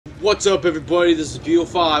What's up, everybody? This is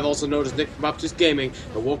View5, also known as Nick from Baptist Gaming,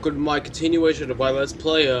 and welcome to my continuation of my Let's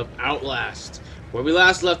Play of Outlast. When we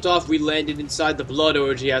last left off, we landed inside the blood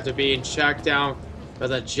orgy after being tracked down by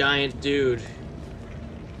that giant dude.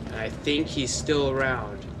 And I think he's still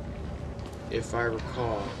around, if I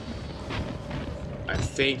recall. I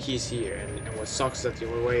think he's here, and what sucks is that the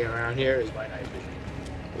only way around here is by night vision.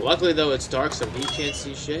 Luckily, though, it's dark, so he can't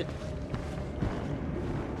see shit.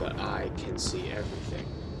 But I can see everything.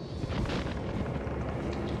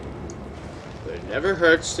 But it never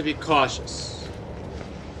hurts to be cautious.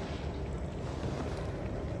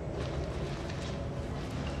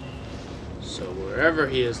 So wherever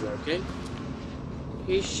he is lurking,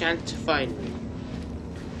 he shan't find me.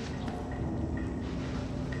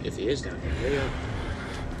 If he is down here, there you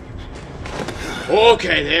go.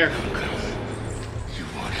 Okay, there. You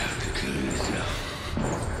won't have to kill yourself.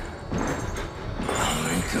 I'll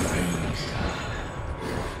make the pain stop.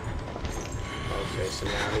 Okay, so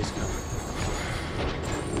now he's coming.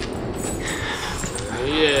 There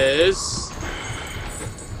he is.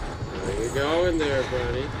 Where you going there,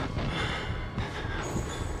 buddy?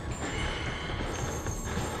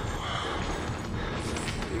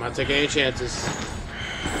 I'm not taking any chances. There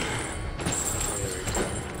we go.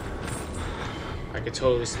 I could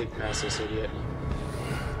totally sneak past this idiot.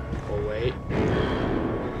 Oh, wait.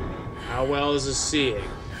 How well is his seeing?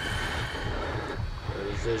 Or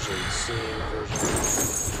vision, seeing vision.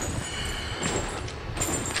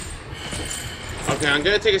 Okay, I'm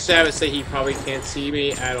gonna take a stab and say he probably can't see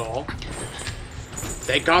me at all.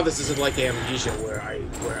 Thank God this isn't like Amnesia where I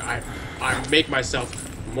make myself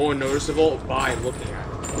more noticeable by looking at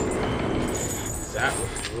him. That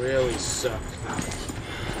would really suck.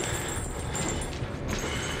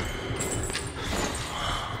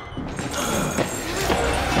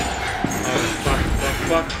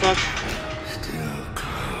 Oh, fuck. Still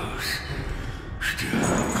close.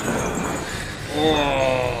 Still close.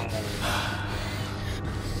 Oh.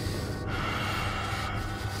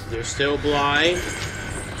 You're still blind?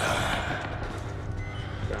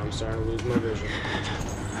 I'm starting to lose my vision.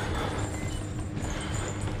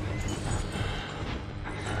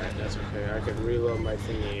 Alright, that's okay. I can reload my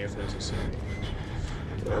thingy if necessary.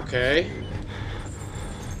 Okay.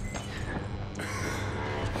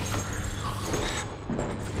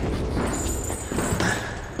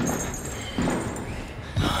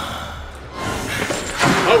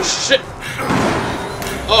 Oh shit!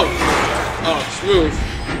 Oh, smooth.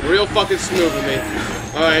 Real fucking smooth with me.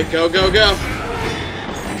 Alright, go.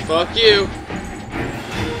 Fuck you.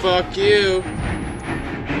 Fuck you.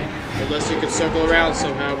 Unless you could circle around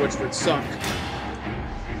somehow, which would suck.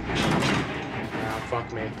 Ah,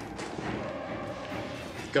 fuck me.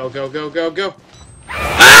 Go.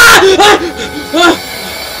 Ah!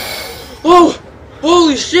 Oh!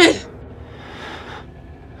 Holy shit!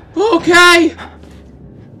 Okay!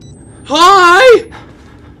 Hi!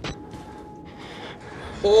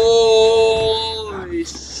 Holy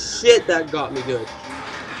shit, that got me good.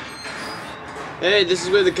 Hey, this is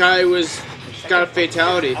where the guy got a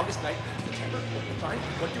fatality.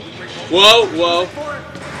 Whoa,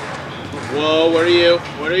 what are you?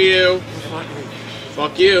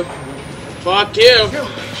 Fuck you. Fuck you.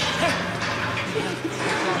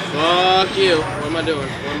 What am I doing?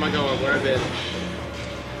 Where am I going? Where have I been?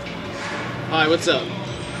 Hi, what's up?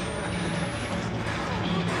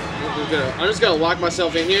 I'm just gonna lock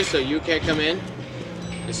myself in here so you can't come in.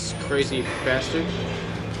 This crazy bastard.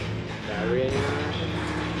 Battery anywhere?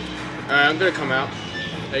 Alright, I'm gonna come out.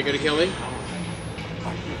 Are you gonna kill me?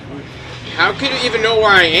 How could you even know where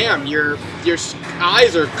I am? Your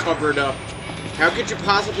eyes are covered up. How could you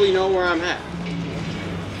possibly know where I'm at?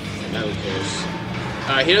 No, who cares?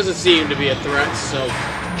 He doesn't seem to be a threat, so...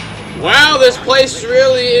 Wow, this place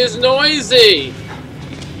really is noisy!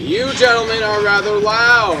 You gentlemen are rather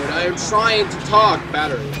loud. I am trying to talk.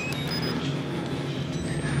 Battery.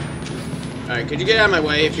 Alright, could you get out of my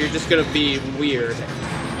way if you're just gonna be weird?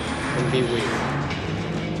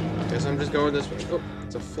 Guess I'm just going this way. Oh,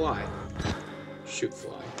 it's a fly. Shoot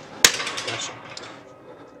fly. Gotcha.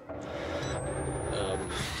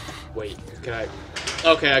 Wait, can I...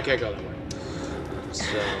 Okay, I can't go that way.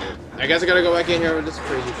 So, I guess I gotta go back in here with this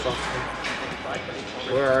crazy fuck.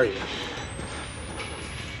 Where are you?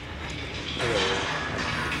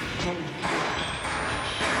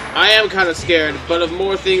 I am kind of scared, but of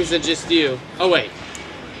more things than just you. Oh, wait.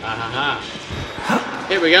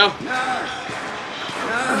 Here we go. Nurse!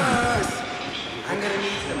 I'm gonna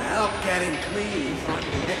need some help getting clean.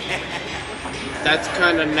 That's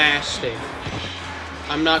kind of nasty.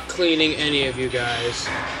 I'm not cleaning any of you guys.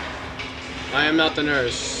 I am not the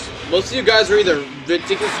nurse. Most of you guys are either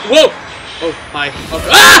ridiculous. Whoa! Oh, hi. Okay.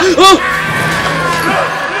 Ah!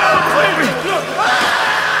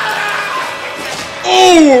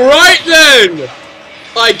 Oh! Alright then!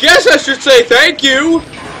 I guess I should say thank you!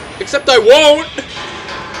 Except I won't!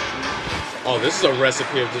 Oh, this is a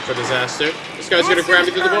recipe for disaster. This guy's gonna grab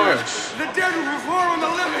me through the bars. The dead will perform on the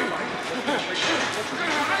living.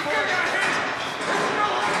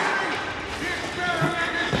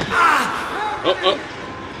 Oh.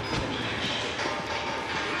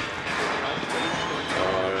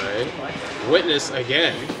 Alright. Witness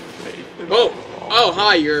again. Oh! Oh,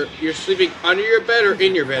 hi, you're sleeping under your bed or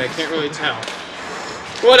in your bed? I can't really tell.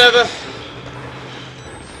 Whatever.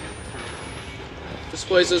 This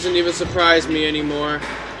place doesn't even surprise me anymore.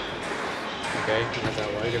 Okay, not that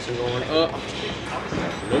way. I guess I'm going up.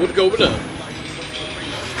 Nowhere going up.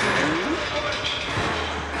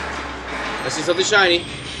 I see something shiny.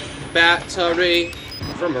 Battery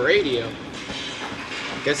from a radio.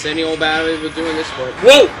 Guess any old battery was doing this for it.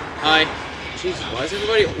 Whoa! Hi. Jesus, why does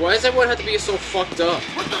everyone have to be so fucked up?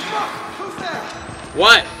 What the fuck? Who's there?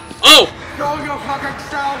 What? Oh! Go, you fucking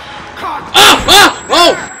self. Cut. Ah! Ah!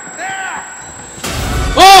 Oh! There.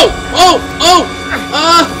 Oh! Oh! Oh!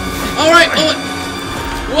 Alright,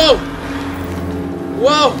 whoa!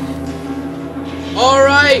 Whoa!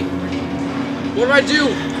 Alright! What do I do?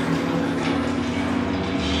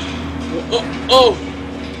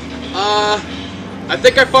 I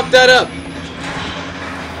think I fucked that up.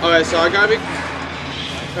 Okay, so I gotta be...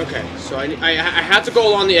 Okay, so I had to go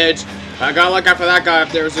along the edge. I gotta look out for that guy up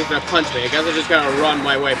there who's just gonna punch me. I guess I just gotta run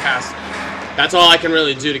my way past. That's all I can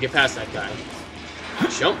really do to get past that guy.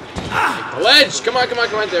 Jump. Take the ledge. Come on.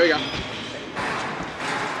 There we go.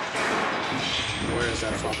 Where is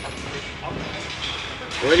that fuck?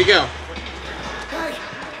 Where'd he go?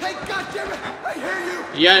 Hey, goddammit! I hear you.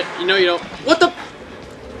 Yeah, you know you don't. What the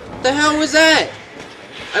hell was that?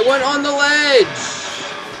 I went on the ledge.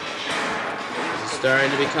 This is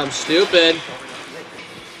starting to become stupid.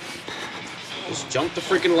 Just jump the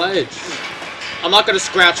freaking ledge. I'm not gonna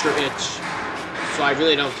scratch your itch, so I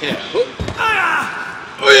really don't care.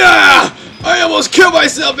 Oh yeah! I almost kill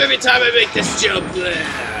myself every time I make this jump.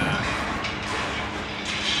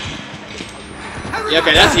 Yeah,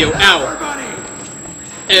 okay, that's you. Ow.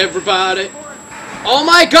 Everybody. Oh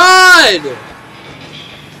my god!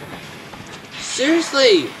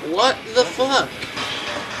 Seriously, what the fuck?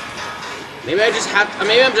 Maybe I just have.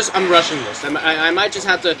 Maybe I'm rushing this. I might just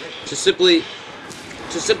have to simply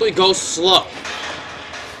go slow.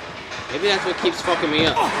 Maybe that's what keeps fucking me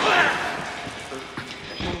up.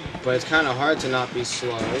 But it's kind of hard to not be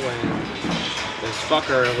slow when this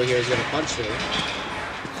fucker over here is gonna punch me.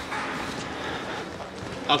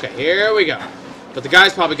 Okay, here we go. But the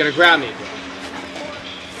guy's probably gonna grab me again.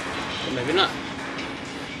 Or maybe not.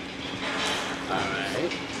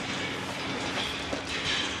 Alright.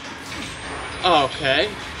 Okay.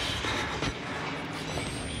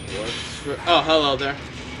 Oh, hello there.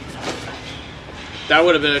 That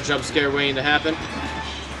would have been a jump scare waiting to happen.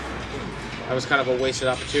 That was kind of a wasted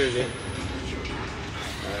opportunity.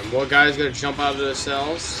 Alright, more guys gonna jump out of the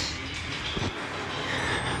cells.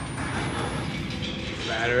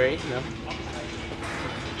 Battery, no.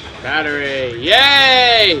 Battery,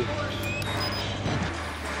 yay!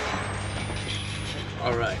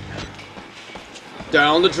 Alright.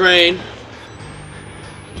 Down the drain.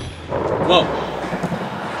 Whoa.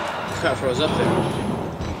 This guy froze up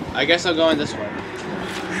there. I guess I'm going this way.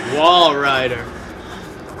 Wall rider.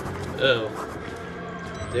 Oh.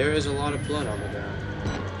 There is a lot of blood on the ground.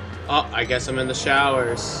 Oh, I guess I'm in the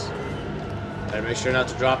showers. Better make sure not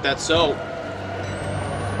to drop that soap.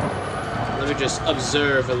 Let me just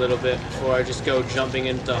observe a little bit before I just go jumping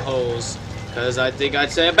into holes. Because I think I'd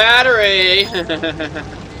say a battery!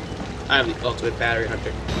 I am the ultimate battery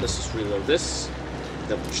hunter. Let's just reload this.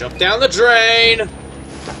 Then we'll jump down the drain!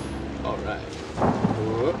 Alright.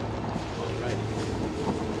 Alright.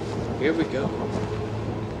 Here we go.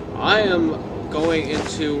 I am going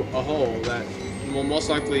into a hole that will most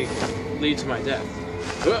likely lead to my death.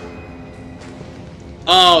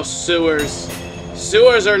 Oh, sewers.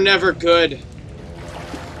 Sewers are never good.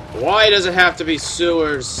 Why does it have to be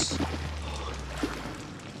sewers?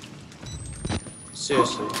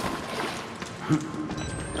 Seriously.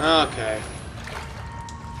 Okay.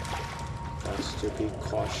 Has to be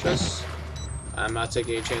cautious. I'm not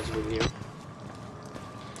taking any chances with you.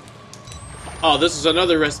 Oh, this is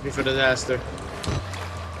another recipe for disaster.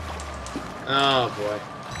 Oh boy.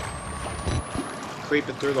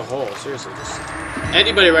 Creeping through the hole. Seriously, just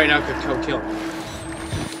anybody right now could come kill me.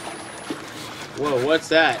 Whoa, what's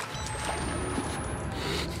that?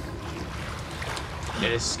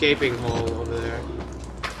 an escaping hole over there.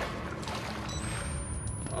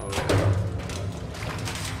 Oh,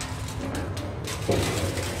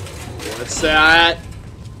 what's that?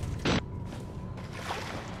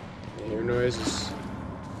 I hear noises.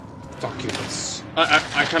 Fuck you.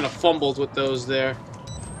 I kind of fumbled with those there.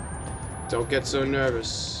 Don't get so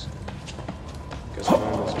nervous. Guess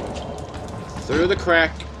fumbles me. Through the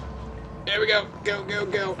crack. Here we go. Go, go,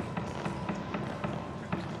 go.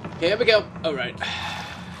 Here we go. Alright.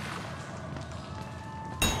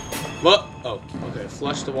 What? Oh, okay.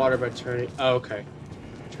 Flush the water by turning. Oh, okay.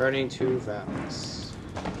 Turning two valves.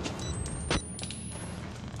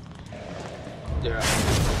 Yeah.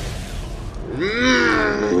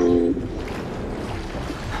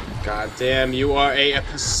 God damn, you are a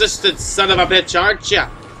persistent son of a bitch, aren't ya?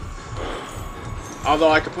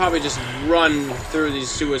 Although I could probably just run through these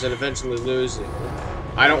sewers and eventually lose it.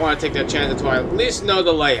 I don't want to take that chance until I at least know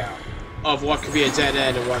the layout of what could be a dead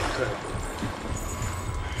end and what could.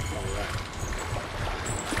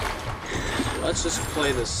 Alright. Let's just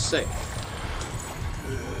play this safe.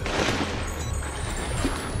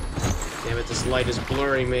 Damn it, this light is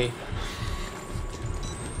blurring me.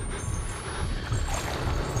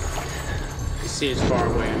 You see it's far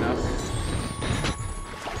away enough.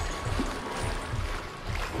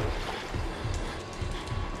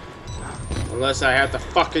 Unless I have to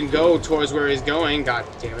fucking go towards where he's going. God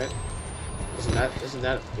damn it. Isn't that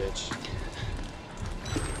a bitch?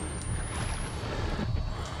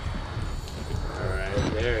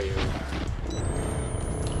 Alright, there you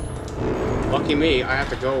are. Lucky me, I have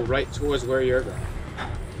to go right towards where you're going.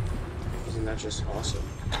 Isn't that just awesome?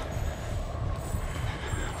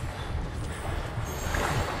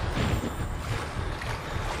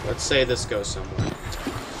 Let's say this goes somewhere.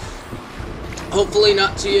 Hopefully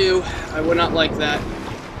not to you. I would not like that.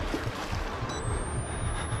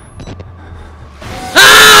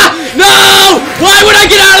 Ah! No! Why would I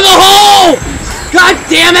get out of the hole? God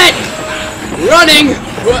damn it! Running!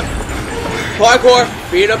 Parkour!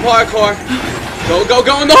 Beat a parkour! Go, go,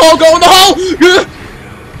 go in the hole! Go in the hole!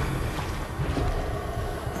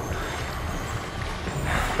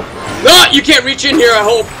 No! You can't reach in here, I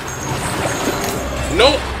hope.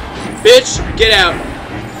 Nope. Bitch, get out.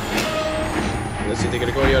 Let's see if they're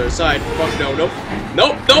gonna go on the other side. Fuck no, nope.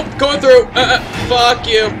 Nope, nope, going through. Fuck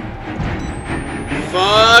you.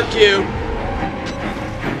 Fuck you.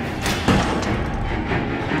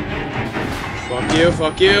 Fuck you,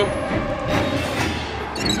 fuck you.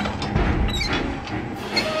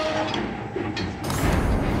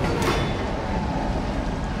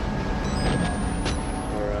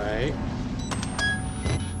 Alright.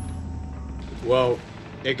 Whoa,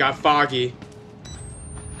 it got foggy.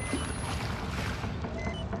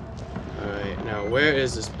 Now, where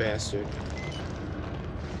is this bastard?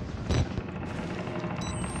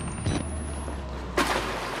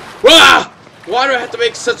 Ah! Why do I have to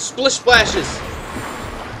make such splish splashes?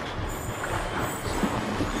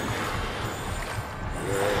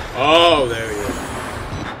 Oh, there you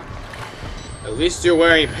go. At least you're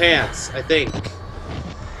wearing pants, I think.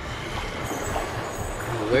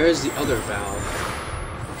 Where is the other valve?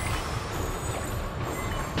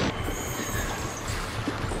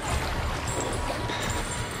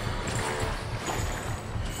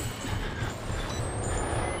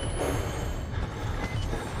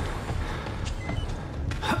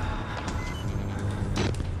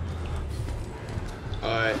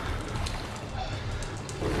 Alright.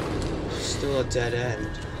 Still a dead end.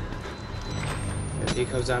 If he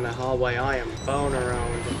comes down the hallway, I am bone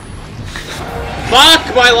around.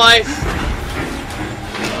 Fuck my life!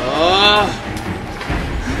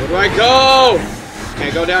 Where do I go?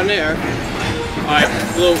 Can't go down there. Alright,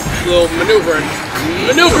 little maneuvering.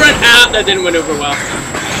 Maneuvering! Ah, that didn't maneuver well.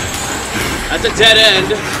 That's a dead end.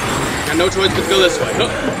 Got no choice but to go this way.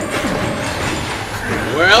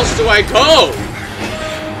 Where else do I go?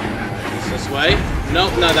 This way?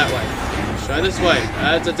 Nope, not that way. Let's try this way.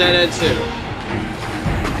 That's a dead end too.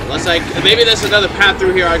 Unless maybe there's another path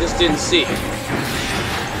through here I just didn't see.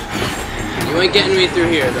 You ain't getting me through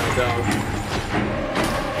here though.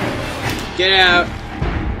 Get out.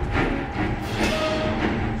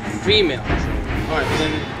 Female. Alright,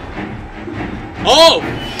 then. Oh!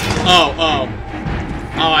 Oh,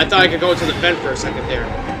 I thought I could go to the vent for a second there.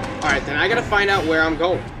 Alright, then I gotta find out where I'm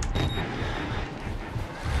going.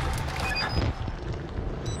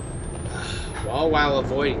 All while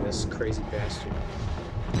avoiding this crazy bastard.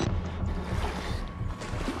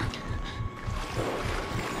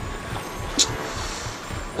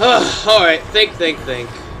 Alright, think.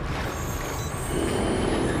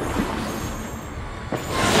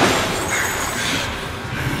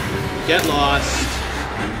 Get lost.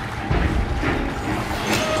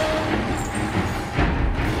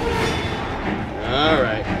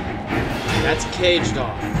 it's caged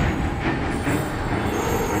off.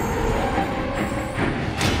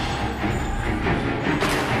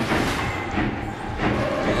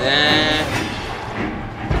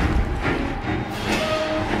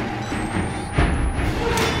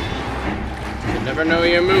 You never know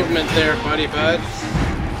your movement there, buddy bud.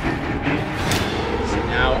 So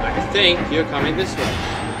now I think you're coming this way.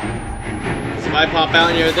 Because if I pop out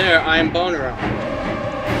and you're there, I am boner out.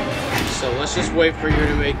 So let's just wait for you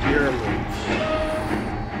to make your move.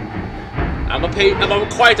 I'm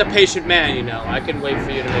quite a patient man, you know. I can wait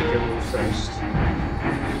for you to make your move first.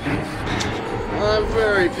 I'm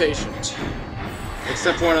very patient.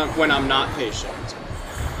 Except when I'm not patient.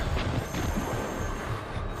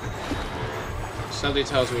 Something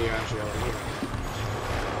tells me you're actually over here.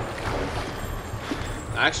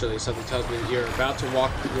 Actually, something tells me that you're about to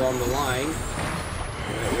walk along the line.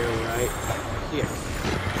 That you're right here.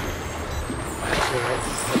 That's right.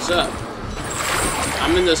 What's up?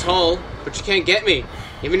 I'm in this hole, but you can't get me.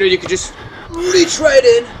 Even though you could just reach right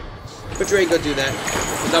in. But you ain't gonna do that.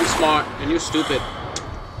 Because I'm smart and you're stupid.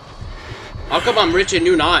 How come I'm rich and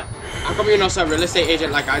you not? How come you're not some real estate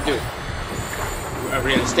agent like I do?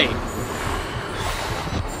 Real estate.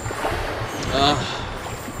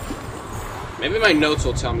 Maybe my notes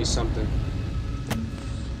will tell me something.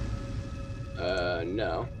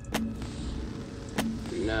 No.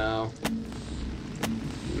 No.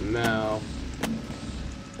 No.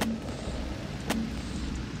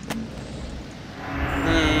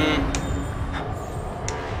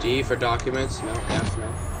 D for documents? No. F, no.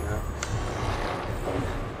 No.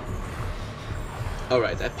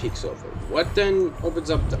 Alright, that peeks over. What then opens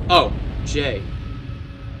up the... Oh! J.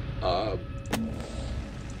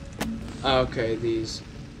 Okay, these...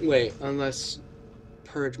 Wait, unless...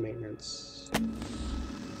 Purge maintenance.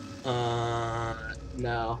 No.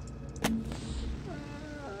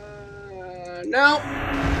 No,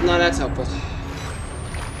 that's helpful.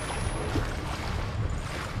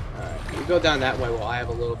 Alright, you go down that way while I have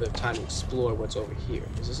a little bit of time to explore what's over here.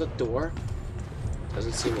 Is this a door?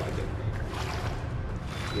 Doesn't seem like it.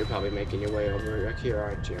 You're probably making your way over here,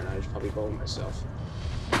 aren't you? And I just probably bowled myself.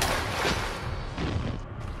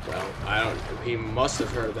 Well, I don't... He must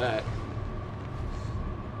have heard that.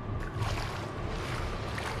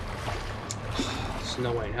 There's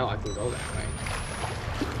no way in hell I can go that way.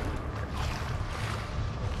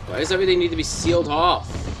 Why does everything need to be sealed off?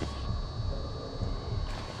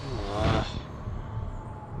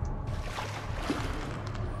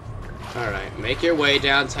 Alright, make your way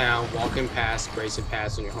downtown, walking past Grayson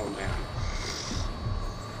Pass on your homebound.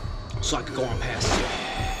 So I can go on past you.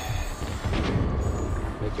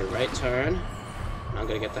 Make your right turn. And I'm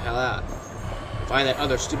gonna get the hell out. Find that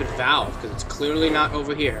other stupid valve, because it's clearly not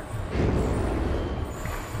over here.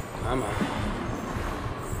 Come on.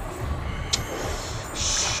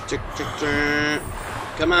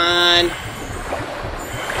 Come on.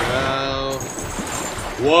 Whoa.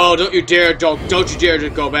 Whoa, don't you dare, don't you dare to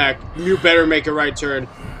go back. You better make a right turn.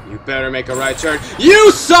 You better make a right turn.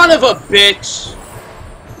 You son of a bitch!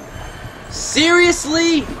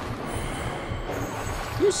 Seriously?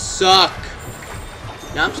 You suck.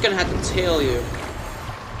 Now I'm just gonna have to tail you.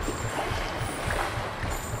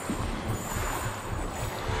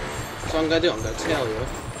 That's what I'm gonna do. I'm gonna tail you.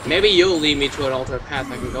 Maybe you'll lead me to an alternate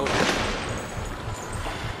path I can go down.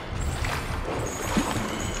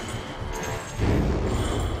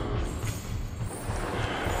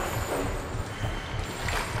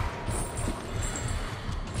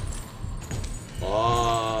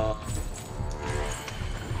 Oh.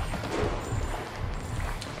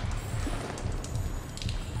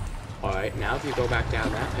 Alright, now if you go back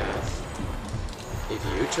down that path, if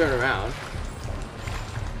you turn around,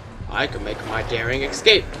 I can make my daring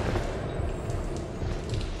escape.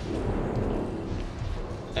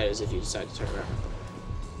 That is if you decide to turn around.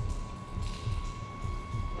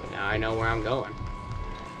 But now I know where I'm going.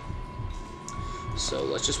 So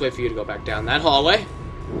let's just wait for you to go back down that hallway.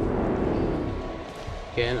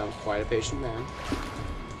 Again, I'm quite a patient man.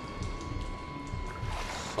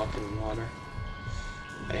 Fucking water.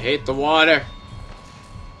 I hate the water.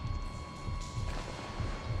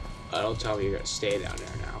 Don't tell me you're gonna stay down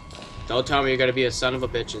there now. Don't tell me you're gonna be a son of a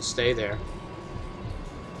bitch and stay there.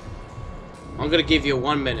 I'm gonna give you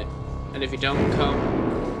 1 minute, and if you don't come,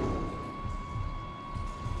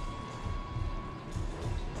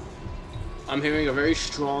 I'm hearing a very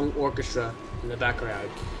strong orchestra in the background,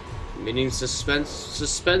 meaning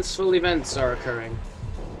suspenseful events are occurring.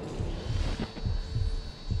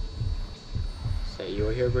 Say, you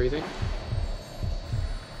are here breathing?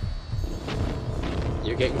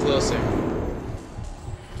 You're getting closer.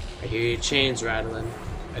 I hear your chains rattling.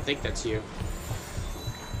 I think that's you.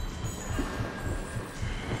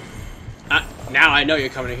 Now I know you're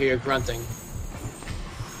coming to hear your grunting.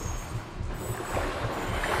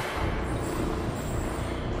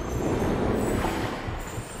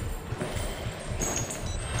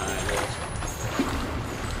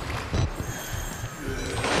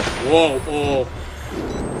 Whoa, oh.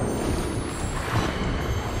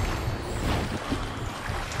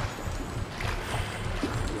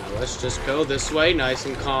 Now let's just go this way, nice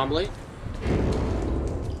and calmly.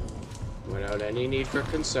 Without any need for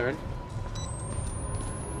concern.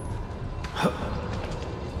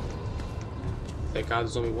 Thank God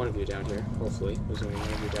there's only one of you down here. Hopefully, there's only one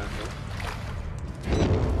of you down here.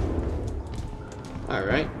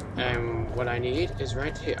 Alright, and what I need is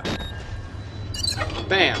right here.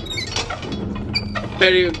 Bam!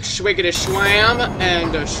 Very schwiggity schwam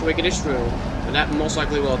and a schwiggity shrew. And that most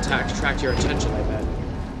likely will attract your attention, I bet.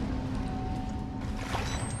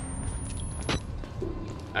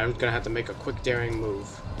 I'm gonna have to make a quick daring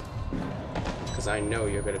move. Because I know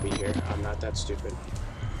you're gonna be here. I'm not that stupid.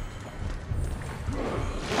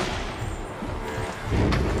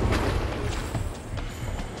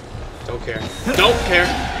 Don't care. Don't care!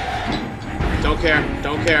 Don't care.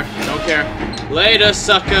 Don't care. Don't care. Later,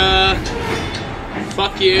 sucker!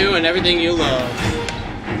 Fuck you and everything you love.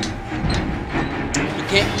 You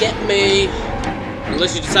can't get me.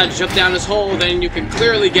 Unless you decide to jump down this hole, then you can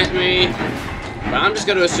clearly get me. But I'm just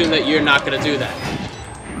gonna assume that you're not gonna do that.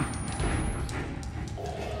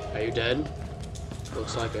 Are you dead?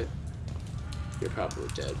 Looks like it. You're probably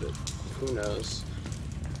dead, but who knows?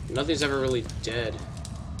 Nothing's ever really dead.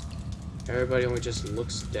 Everybody only just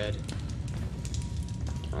looks dead.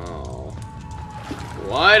 Oh.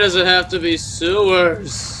 Why does it have to be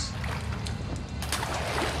sewers?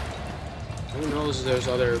 Who knows there's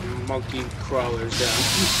other monkey crawlers down.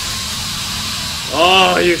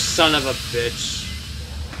 Oh, you son of a bitch.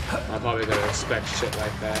 I'm probably gonna expect shit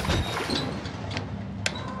like that.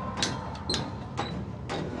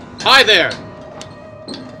 Hi there!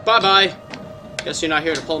 Bye-bye. Guess you're not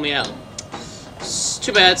here to pull me out. It's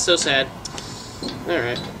too bad, so sad.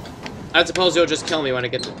 Alright. I suppose you'll just kill me when I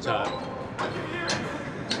get to the top.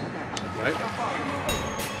 Right?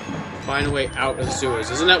 Find a way out of the sewers.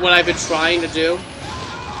 Isn't that what I've been trying to do?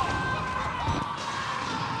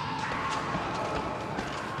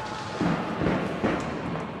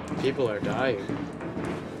 People are dying.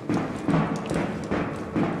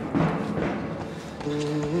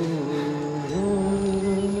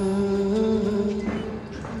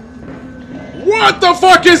 What the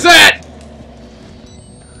fuck is that?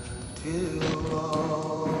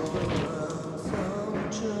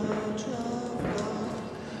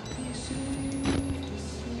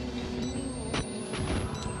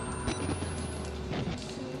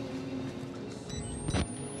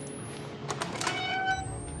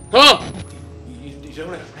 Huh? You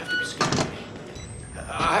don't have to be scared of me.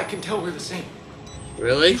 I can tell we're the same.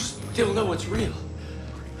 Really? You still know it's real.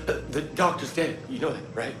 The doctor's dead. You know that,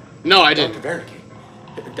 right? No, I didn't. Dr.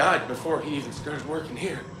 Wernicke died before he even started working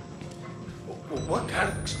here. What kind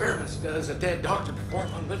of experiments does a dead doctor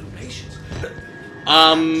perform on living patients?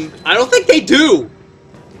 I don't think they do.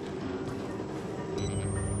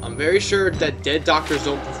 I'm very sure that dead doctors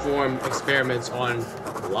don't perform experiments on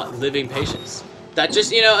living patients. That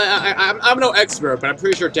just, you know, I'm no expert, but I'm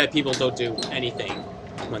pretty sure dead people don't do anything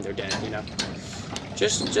when they're dead, you know.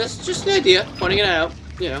 Just an idea, pointing it out,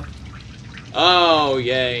 you know. Oh,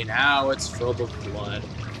 yay, now it's filled with blood.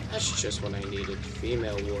 That's just what I needed.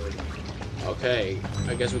 Female ward. Okay,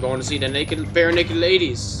 I guess we're going to see the bare naked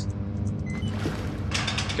ladies.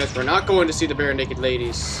 Guess we're not going to see the bare naked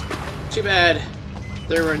ladies. Too bad.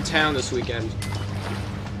 They were in town this weekend.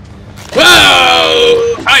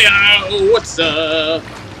 Whoa! Hiya! What's up?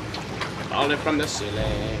 Falling from the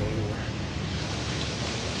ceiling.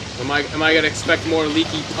 Am I gonna expect more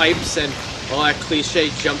leaky pipes and all that cliche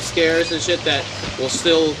jump scares and shit that will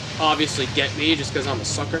still obviously get me just because I'm a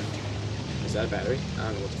sucker? Is that a battery? I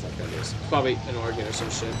don't know what the fuck that is. Probably an organ or some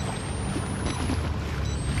shit.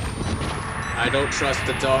 I don't trust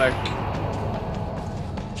the dark.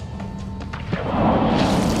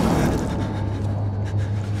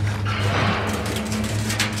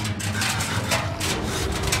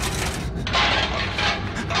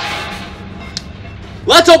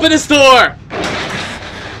 Let's open this door!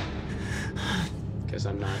 Guess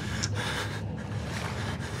I'm not.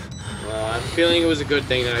 Well, I have a feeling it was a good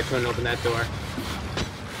thing that I couldn't open that door.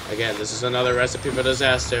 Again, this is another recipe for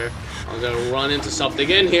disaster. I'm gonna run into something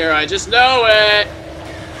in here, I just know it!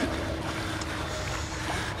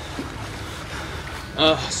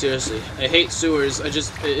 Oh, seriously. I hate sewers.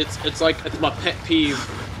 It's like, it's my pet peeve.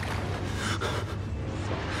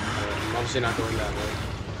 I'm obviously not going that way.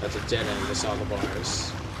 That's a dead end. I saw the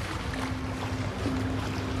bars.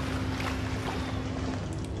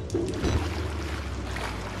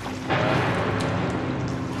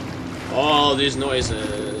 All these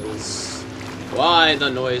noises. Why the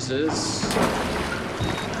noises?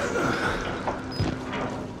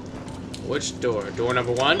 Which door? Door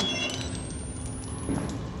number 1?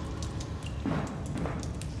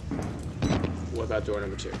 What about door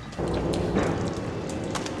number 2?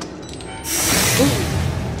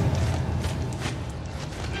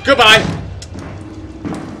 Goodbye!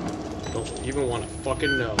 Don't even want to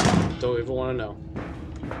fucking know. Don't even want to know.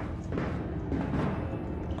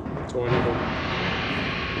 Door number 1.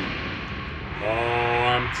 Oh,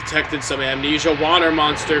 I'm detecting some amnesia water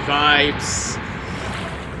monster vibes.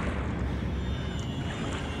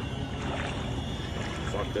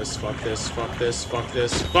 Fuck this, fuck this, fuck this, fuck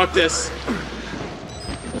this, fuck this!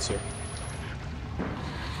 What's here?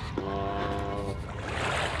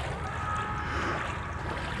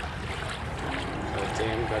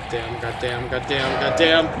 Goddamn, goddamn, goddamn,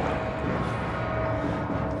 goddamn!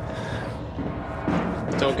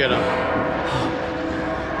 Don't get up.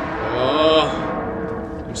 Oh,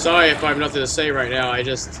 I'm sorry if I have nothing to say right now. I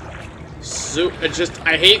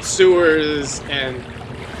hate sewers and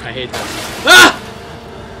I hate them. Ah!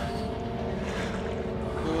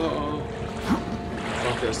 Oh,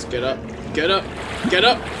 fuck this! Get up! Get up! Get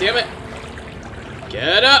up! Damn it!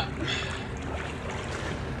 Get up!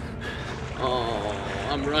 Oh,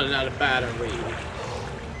 I'm running out of battery.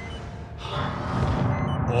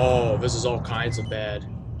 Oh, this is all kinds of bad.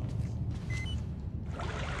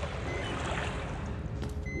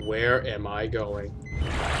 Where am I going?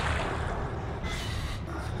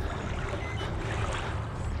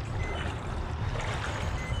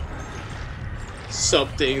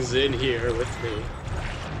 Something's in here with me.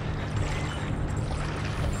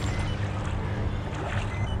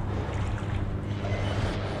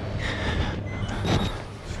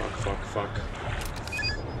 Fuck.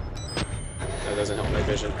 That doesn't help my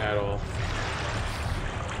vision at all.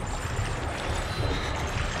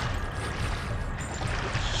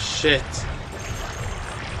 Shit.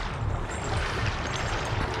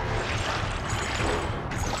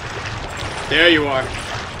 There you are.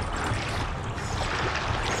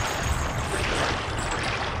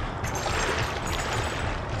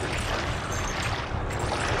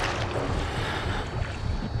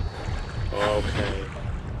 Okay.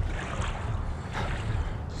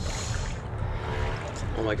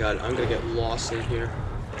 Oh my god, I'm gonna get lost in here.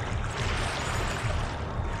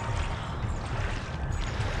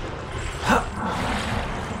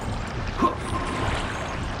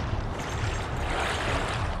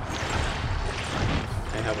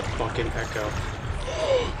 I have a fucking echo.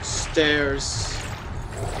 Stairs.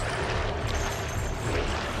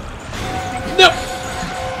 No!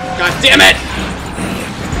 God damn it!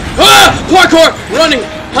 Ah! Parkour! Running!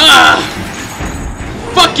 Ah!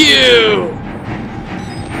 Fuck you!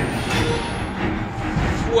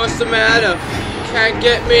 What's the matter? Can't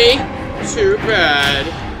get me? Too bad.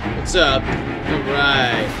 What's up?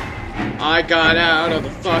 Alright. I got out of the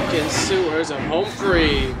fucking sewers. I'm home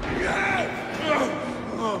free.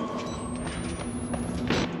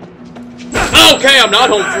 Okay, I'm not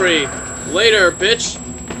home free. Later, bitch.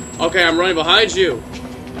 Okay, I'm running behind you.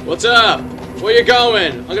 What's up? Where you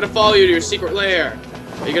going? I'm gonna follow you to your secret lair.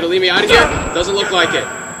 Are you gonna leave me out of here? Doesn't look like it.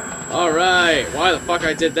 Alright. Why the fuck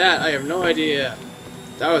I did that? I have no idea.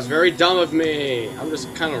 That was very dumb of me. I'm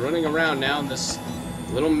just kind of running around now in this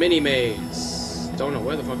little mini maze. Don't know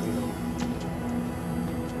where the fuck I'm going.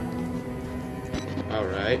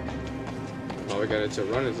 Alright. Well, we got to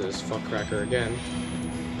run into this fuckcracker again.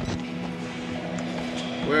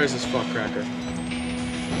 Where is this fuckcracker?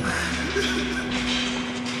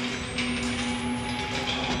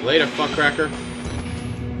 Later, fuckcracker.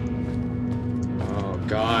 Oh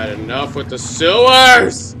god, enough with the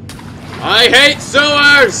sewers! I hate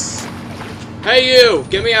sewers! Hey you,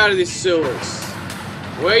 get me out of these sewers.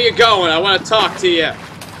 Where you going? I want to talk to you.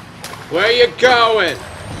 Where you going?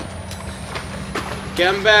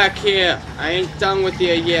 Get back here. I ain't done with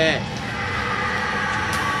you yet.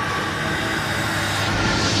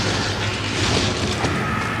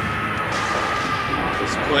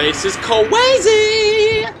 This place is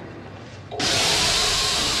crazy!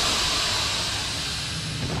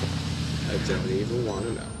 I don't even want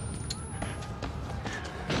to know.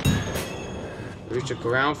 Reach the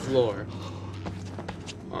ground floor.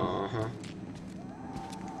 Uh-huh.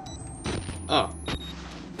 Oh.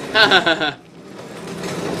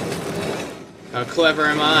 How clever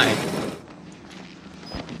am I?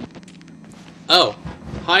 Oh.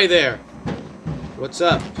 Hi there. What's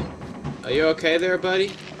up? Are you okay there,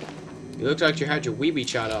 buddy? You looked like you had your weebie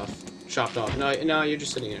chopped off. No, you're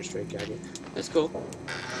just sitting in a straight jacket. That's cool.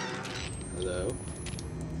 Hello.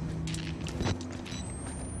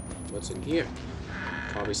 What's in here?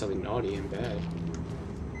 Probably something naughty and bad.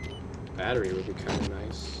 Battery would be kind of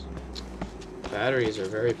nice. Batteries are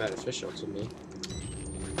very beneficial to me.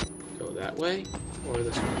 Go that way or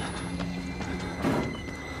this way?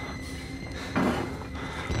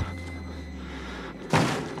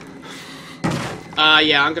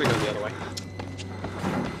 Yeah, I'm gonna go the other way.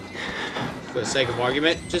 For the sake of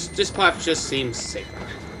argument, this path just seems safer.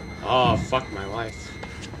 Oh, fuck my life.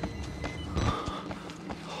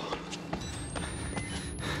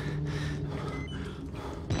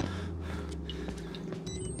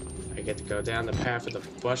 I get to go down the path with the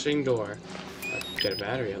flushing door. Get a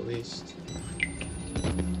battery at least.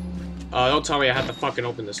 Oh, don't tell me I have to fucking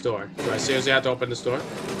open this door. Do I seriously have to open this door?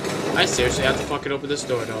 I seriously have to fucking open this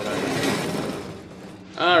door, don't I?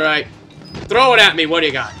 Alright. Throw it at me, what do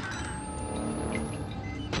you got?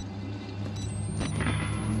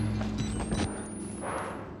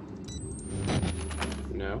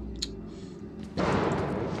 No.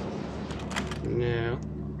 No.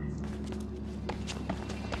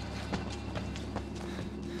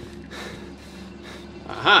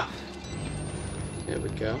 Aha! There we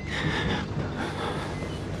go.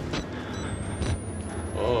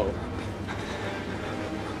 Oh.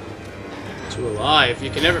 Two alive.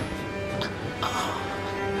 You can never...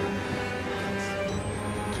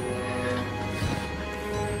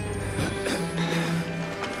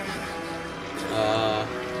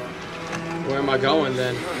 Where am I going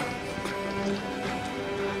then?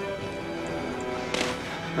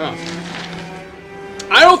 Huh.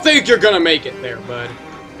 I don't think you're gonna make it there, bud.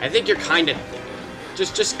 I think you're kinda dead.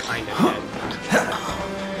 Just kinda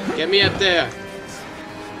dead. Get me up there.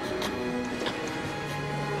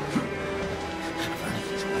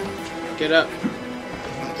 Get up.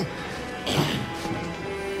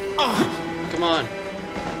 Come on.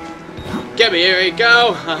 Get me, here we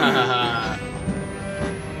go. Ha ha ha ha.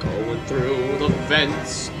 Going through the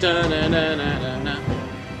vents. Da -na -na -na -na -na.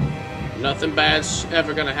 Nothing bad's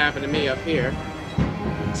ever gonna happen to me up here.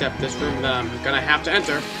 Except this room that I'm gonna have to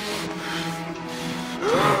enter.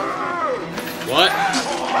 What?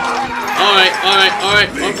 Alright.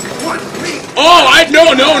 Oh,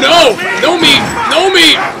 no meat! No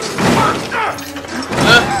meat!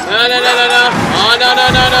 No.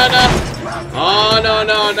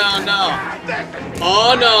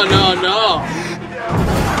 Oh, no. Oh, no.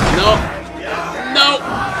 Oh,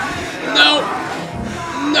 no.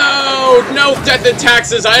 Oh, no, death and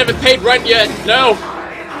taxes. I haven't paid rent yet. No.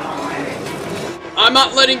 I'm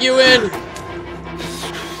not letting you in.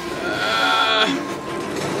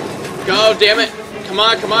 Go, damn it. Come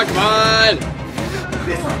on.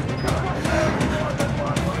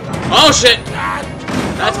 Oh, shit.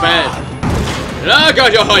 That's bad. Oh,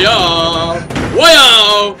 God, yo.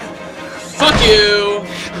 Whoa. Fuck you.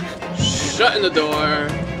 Shutting the door.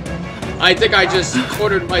 I think I just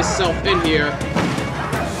cornered myself in here.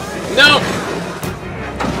 No.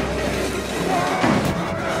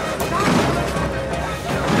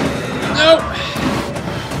 Nope.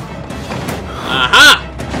 Aha!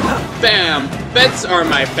 Bam! Vents are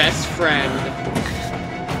my best friend.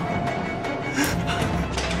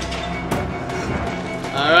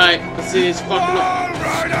 Alright, let's see these fucking...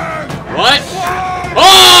 What?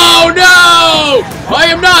 Oh no! I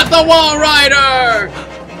am not the wall rider!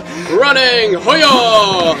 Running!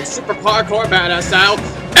 Hoyo! Super parkour badass style.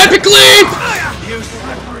 Epic leap!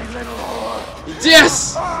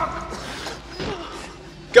 Yes!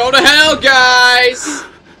 Go to hell, guys!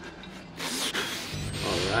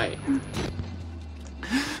 Alright.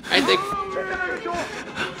 I think...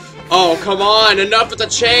 Oh, come on! Enough with the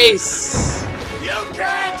chase! You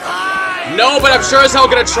can't hide! No, but I'm sure as hell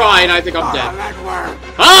gonna try, and I think I'm dead.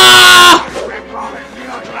 Ah!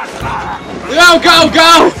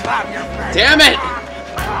 Go! Damn it!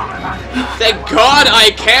 Thank God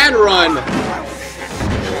I can run!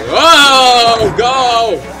 Whoa!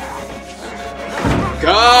 Go!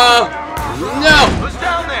 No! Who's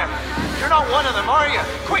down there? You're not one of them, are you?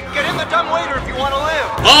 Quick, get in the dumbwaiter if you want to live!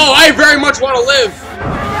 Oh, I very much want to live!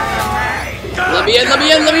 Let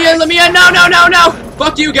me in! No!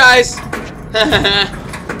 Fuck you guys!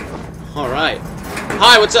 Alright.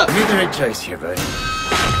 Hi, what's up? You're the right choice here, buddy.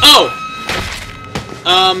 Oh!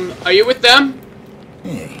 Are you with them?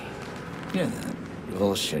 Hey, you're the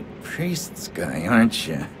bullshit priests guy, aren't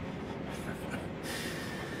you?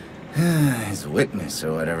 His witness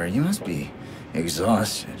or whatever. You must be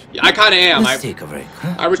exhausted. Yeah, I kinda am. Let's take a break,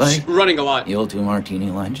 huh? I was running a lot. The old 2 martini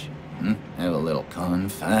lunch? Have a little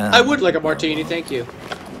confab. I would like a martini, thank you.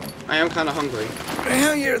 I am kind of hungry.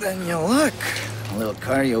 Heavier than you look. A little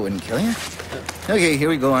cardio wouldn't kill you. Okay, here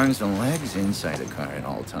we go. Arms and legs inside the car at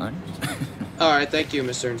all times. Alright, thank you,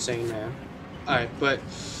 Mr. Insane Man. Alright, but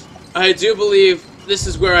I do believe this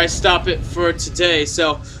is where I stop it for today,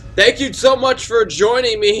 so thank you so much for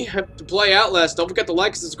joining me to play Outlast. Don't forget to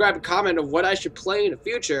like, subscribe, and comment on what I should play in the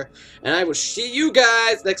future, and I will see you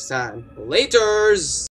guys next time. Laters!